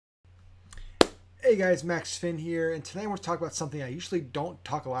Hey guys, Max Finn here, and today I want to talk about something I usually don't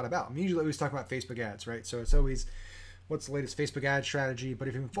talk a lot about. I'm usually always talking about Facebook ads, right? So it's always what's the latest Facebook ad strategy. But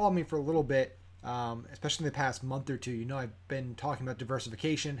if you've been following me for a little bit, especially in the past month or two, you know I've been talking about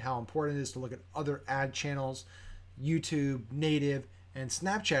diversification, how important it is to look at other ad channels, YouTube, native, and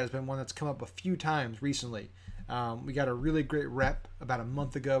Snapchat has been one that's come up a few times recently. We got a really great rep about a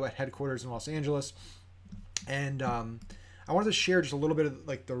month ago at headquarters in Los Angeles, and I wanted to share just a little bit of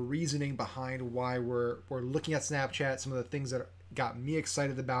like the reasoning behind why we're looking at Snapchat, some of the things that got me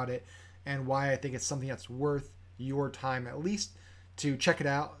excited about it, and why I think it's something that's worth your time at least to check it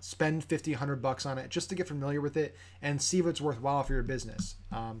out, spend 50, 100 bucks on it just to get familiar with it and see if it's worthwhile for your business.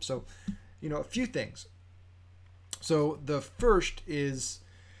 So, a few things. So the first is,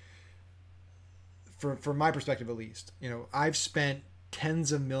 from my perspective at least, I've spent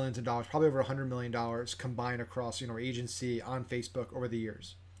tens of millions of dollars, probably over $100 million combined across, our agency on Facebook over the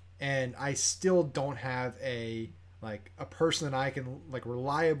years. And I still don't have a person that I can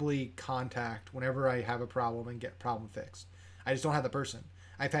reliably contact whenever I have a problem and get problem fixed. I just don't have the person.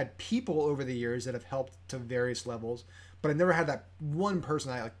 I've had people over the years that have helped to various levels, but I've never had that one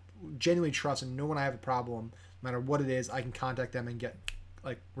person I genuinely trust and know when I have a problem, no matter what it is, I can contact them and get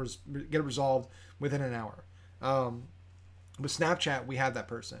it resolved within an hour. With Snapchat, we have that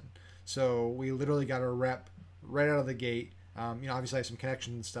person. So we literally got a rep right out of the gate. Obviously I have some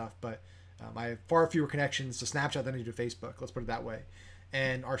connections and stuff, but I have far fewer connections to Snapchat than I do to Facebook. Let's put it that way.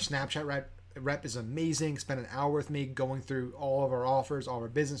 And our Snapchat rep is amazing. Spent an hour with me going through all of our offers, all of our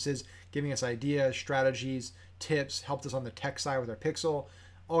businesses, giving us ideas, strategies, tips, helped us on the tech side with our Pixel,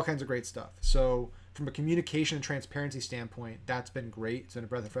 all kinds of great stuff. So from a communication and transparency standpoint, that's been great. It's been a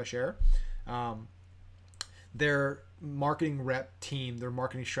breath of fresh air. Their marketing rep team, their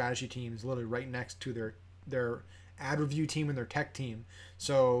marketing strategy team is literally right next to their ad review team and their tech team.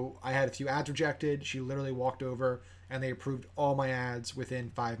 So I had a few ads rejected. She literally walked over and they approved all my ads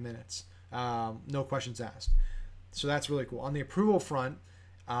within 5 minutes. No questions asked. So that's really cool. On the approval front,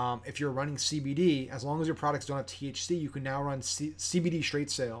 if you're running CBD, as long as your products don't have THC, you can now run CBD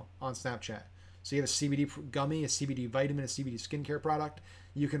straight sale on Snapchat. So you have a CBD gummy, a CBD vitamin, a CBD skincare product.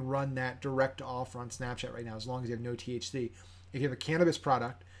 You can run that direct to offer on Snapchat right now as long as you have no THC. If you have a cannabis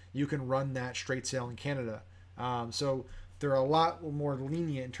product, you can run that straight sale in Canada. So they're a lot more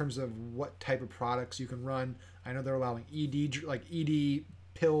lenient in terms of what type of products you can run. I know they're allowing ED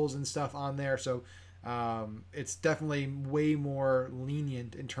pills and stuff on there. So it's definitely way more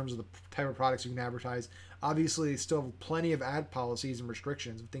lenient in terms of the type of products you can advertise. Obviously, still have plenty of ad policies and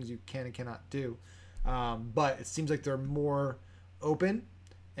restrictions of things you can and cannot do. But it seems like they're more open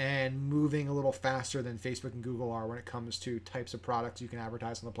and moving a little faster than Facebook and Google are when it comes to types of products you can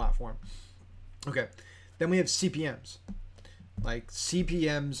advertise on the platform. Okay, then we have CPMs.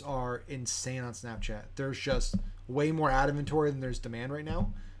 CPMs are insane on Snapchat. There's just way more ad inventory than there's demand right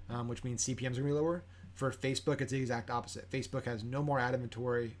now, which means CPMs are going to be lower. For Facebook, it's the exact opposite. Facebook has no more ad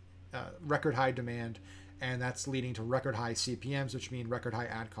inventory, record high demand, and that's leading to record high CPMs, which mean record high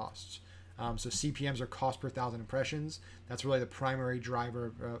ad costs. So CPMs are cost per thousand impressions. That's really the primary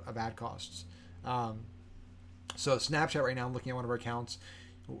driver of ad costs. So Snapchat right now, I'm looking at one of our accounts,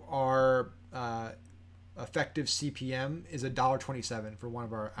 our effective CPM is $1.27 for one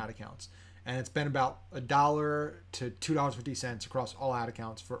of our ad accounts. And it's been about $1 to $2.50 across all ad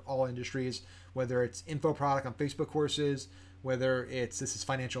accounts for all industries, whether it's info product on Facebook courses, whether this is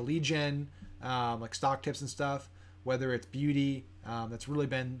financial lead gen, like stock tips and stuff, whether it's beauty. That's really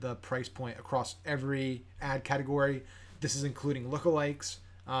been the price point across every ad category. This is including lookalikes,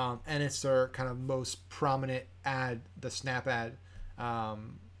 and it's their kind of most prominent ad, the Snap ad.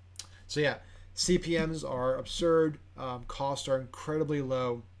 So yeah, CPMs are absurd. Costs are incredibly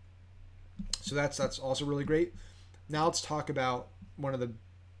low. So that's also really great. Now let's talk about one of the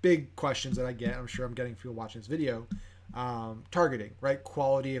big questions that I get. I'm sure I'm getting people watching this video. Targeting, right?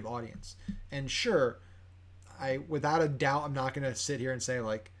 Quality of audience. And sure, without a doubt, I'm not going to sit here and say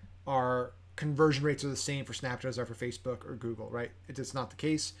our conversion rates are the same for Snapchat as are for Facebook or Google, right? It's not the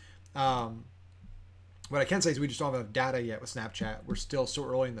case. What I can say is we just don't have enough data yet with Snapchat. We're still so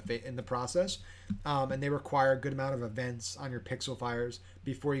early in the process, and they require a good amount of events on your pixel fires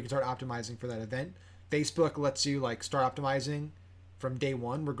before you can start optimizing for that event. Facebook lets you start optimizing from day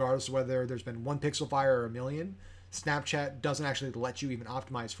one, regardless of whether there's been one pixel fire or a million. Snapchat doesn't actually let you even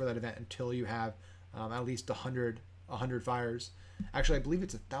optimize for that event until you have at least 100 fires. Actually, I believe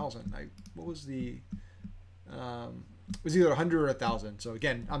it's 1,000. What was the it was either 100 or 1,000. So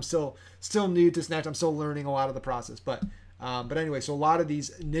again, I'm still new to Snapchat. I'm still learning a lot of the process. But anyway, so a lot of these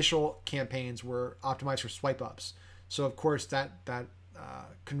initial campaigns were optimized for swipe ups. So of course that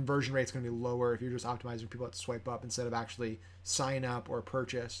conversion rate's going to be lower if you're just optimizing people that swipe up instead of actually sign up or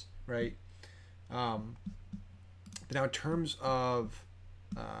purchase, right? But now in terms of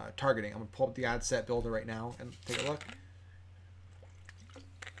targeting, I'm going to pull up the ad set builder right now and take a look.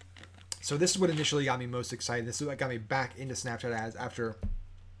 So this is what initially got me most excited. This is what got me back into Snapchat ads after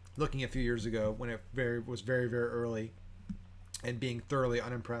looking a few years ago when it was very, very early and being thoroughly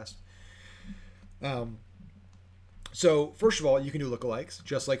unimpressed. So first of all, you can do lookalikes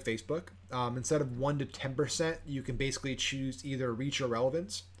just like Facebook. Instead of 1 to 10%, you can basically choose either reach or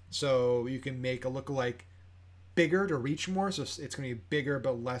relevance. So you can make a lookalike bigger to reach more, so it's going to be bigger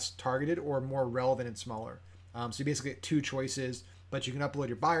but less targeted, or more relevant and smaller. So you basically get 2 choices, but you can upload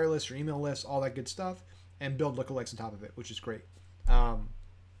your buyer list, your email list, all that good stuff, and build lookalikes on top of it, which is great.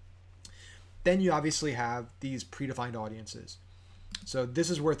 Then you obviously have these predefined audiences. So this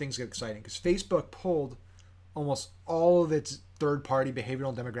is where things get exciting, because Facebook pulled almost all of its third-party behavioral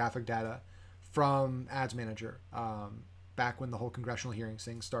and demographic data from Ads Manager back when the whole congressional hearings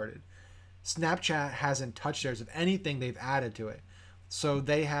thing started. Snapchat hasn't touched theirs. If anything, they've added to it. So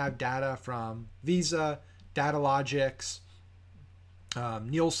they have data from Visa, Datalogix,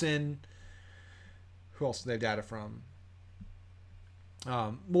 Nielsen. Who else do they have data from?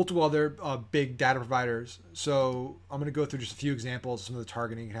 Multiple other big data providers. So I'm going to go through just a few examples of some of the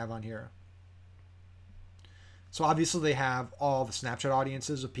targeting you can have on here. So obviously they have all the Snapchat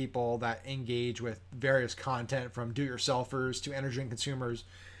audiences of people that engage with various content, from do-it-yourselfers to energy drink consumers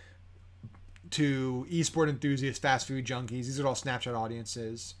to esport enthusiasts, fast food junkies. These are all Snapchat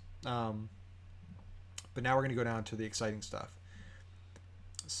audiences. But now we're going to go down to the exciting stuff.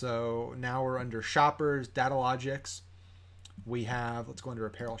 So now we're under shoppers, Datalogix. We have, let's go under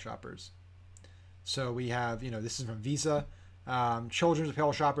apparel shoppers. So we have, this is from Visa, children's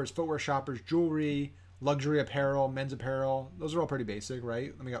apparel shoppers, footwear shoppers, jewelry, luxury apparel, men's apparel. Those are all pretty basic,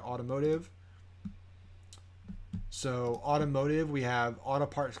 right? Then we got automotive. So automotive, we have auto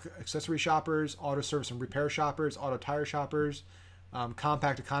parts accessory shoppers, auto service and repair shoppers, auto tire shoppers,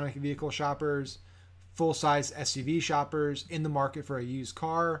 compact economic vehicle shoppers, full-size SUV shoppers, in the market for a used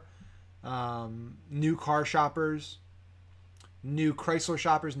car, new car shoppers, new Chrysler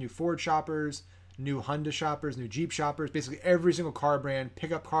shoppers, new Ford shoppers, new Honda shoppers, new Jeep shoppers, basically every single car brand,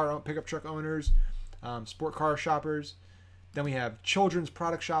 pickup truck owners, sport car shoppers. Then we have children's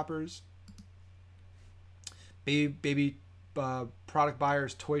product shoppers, baby product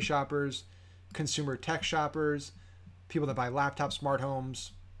buyers, toy shoppers, consumer tech shoppers, people that buy laptops, smart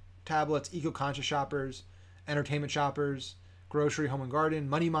homes, tablets, eco-conscious shoppers, entertainment shoppers, grocery, home and garden,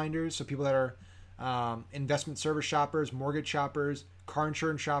 money minders, so people that are investment service shoppers, mortgage shoppers, car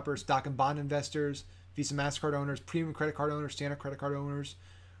insurance shoppers, stock and bond investors, Visa, MasterCard owners, premium credit card owners, standard credit card owners.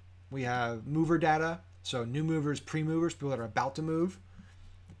 We have mover data, so new movers, pre-movers, people that are about to move.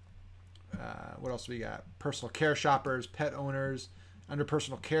 What else do we got? Personal care shoppers, pet owners. Under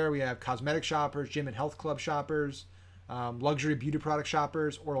personal care, we have cosmetic shoppers, gym and health club shoppers, luxury beauty product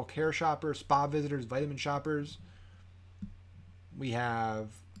shoppers, oral care shoppers, spa visitors, vitamin shoppers. We have,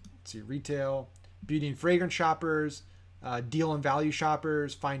 let's see, retail, beauty and fragrance shoppers, deal and value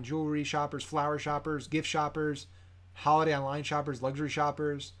shoppers, fine jewelry shoppers, flower shoppers, gift shoppers, holiday online shoppers, luxury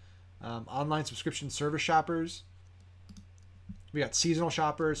shoppers, online subscription service shoppers. We got seasonal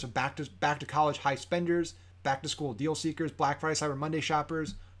shoppers, so back to college high spenders, back to school deal seekers, Black Friday, Cyber Monday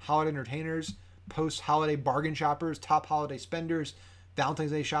shoppers, holiday entertainers, post-holiday bargain shoppers, top holiday spenders,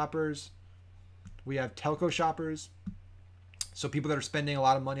 Valentine's Day shoppers. We have telco shoppers, so people that are spending a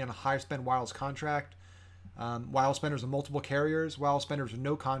lot of money on a high spend wireless contract, wireless spenders with multiple carriers, wireless spenders with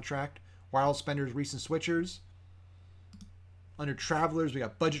no contract, wireless spenders recent switchers. Under travelers, we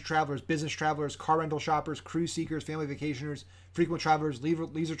got budget travelers, business travelers, car rental shoppers, cruise seekers, family vacationers, frequent travelers,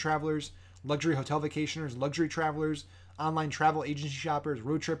 leisure travelers, luxury hotel vacationers, luxury travelers, online travel agency shoppers,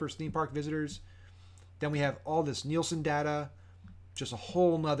 road trippers, theme park visitors. Then we have all this Nielsen data, just a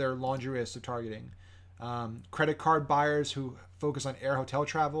whole nother laundry list of targeting. Credit card buyers who focus on air hotel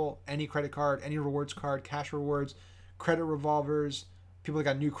travel, any credit card, any rewards card, cash rewards, credit revolvers, people that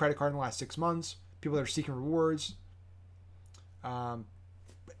got a new credit card in the last 6 months, people that are seeking rewards.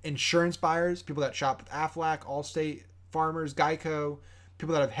 Insurance buyers, people that shop with Aflac, Allstate, Farmers, Geico,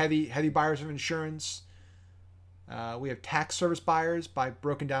 people that have heavy buyers of insurance. We have tax service buyers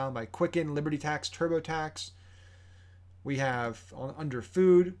broken down by Quicken, Liberty Tax, TurboTax. We have under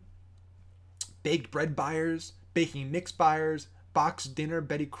food, baked bread buyers, baking mix buyers, box dinner,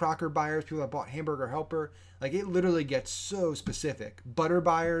 Betty Crocker buyers, people that bought Hamburger Helper. Like, it literally gets so specific. Butter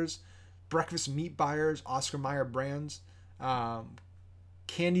buyers, breakfast meat buyers, Oscar Mayer brands.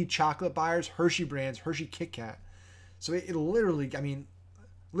 Candy chocolate buyers, Hershey brands, Hershey Kit Kat. So it literally, I mean,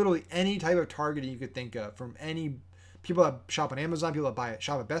 literally any type of targeting you could think of, from any people that shop on Amazon, people that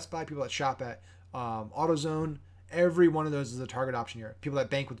shop at Best Buy, people that shop at AutoZone. Every one of those is a target option here. People that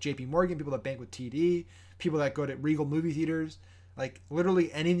bank with JP Morgan, people that bank with TD, people that go to Regal movie theaters. Like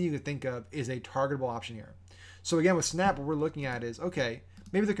literally anything you could think of is a targetable option here. So again, with Snap, what we're looking at is, okay,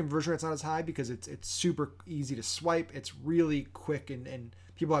 maybe the conversion rate's not as high because it's super easy to swipe. It's really quick and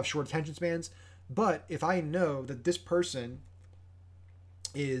people have short attention spans. But if I know that this person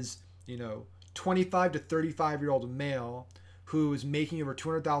is, 25 to 35-year-old male who is making over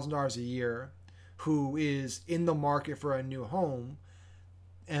 $200,000 a year, who is in the market for a new home,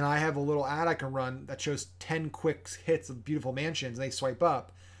 and I have a little ad I can run that shows 10 quick hits of beautiful mansions, and they swipe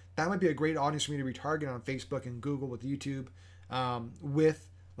up, that might be a great audience for me to retarget on Facebook and Google with YouTube, with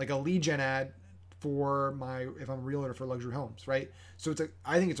like a lead gen ad for if I'm a realtor for luxury homes, right? So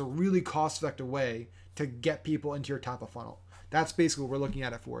I think it's a really cost-effective way to get people into your top of funnel. That's basically what we're looking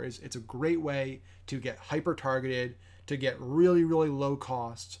at it for. It's a great way to get hyper-targeted, to get really, really low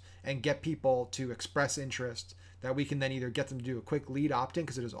cost, and get people to express interest that we can then either get them to do a quick lead opt-in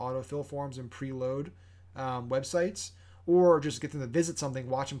because it is autofill forms and preload websites, or just get them to visit something,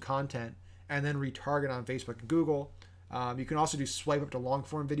 watch some content, and then retarget on Facebook and Google. You can also do swipe up to long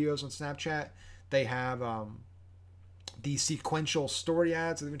form videos on Snapchat. They have the sequential story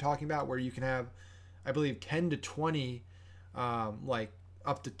ads that they've been talking about, where you can have, I believe, 10 to 20 like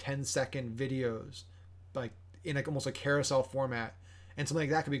up to 10-second videos, like in like almost a carousel format. And something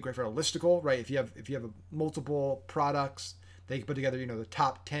like that could be great for a listicle, right? If you have multiple products, they can put together, the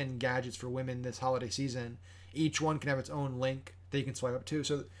top 10 gadgets for women this holiday season. Each one can have its own link that you can swipe up to.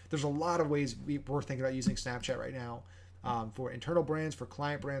 So there's a lot of ways we're thinking about using Snapchat right now, for internal brands, for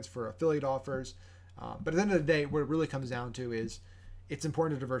client brands, for affiliate offers. But at the end of the day, what it really comes down to is it's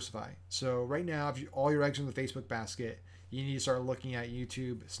important to diversify. So right now, if all your eggs are in the Facebook basket, you need to start looking at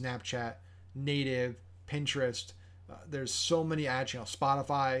YouTube, Snapchat, native, Pinterest. There's so many ad channels,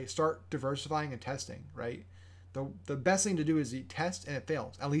 Spotify. Start diversifying and testing, right? The best thing to do is you test and it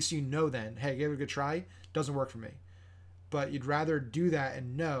fails. At least then, hey, give it a good try. Doesn't work for me. But you'd rather do that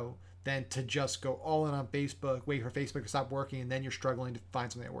and know than to just go all in on Facebook, wait for Facebook to stop working, and then you're struggling to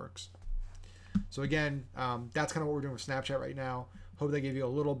find something that works. So again, that's kind of what we're doing with Snapchat right now. Hope that gave you a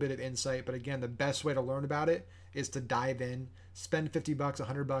little bit of insight. But again, the best way to learn about it is to dive in, spend $50,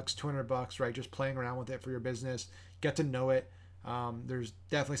 $100, $200, right? Just playing around with it for your business, get to know it. There's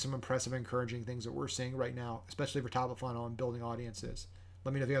definitely some impressive, encouraging things that we're seeing right now, especially for top of funnel and building audiences.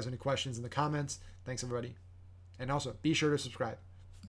 Let me know if you guys have any questions in the comments. Thanks, everybody. And also, be sure to subscribe.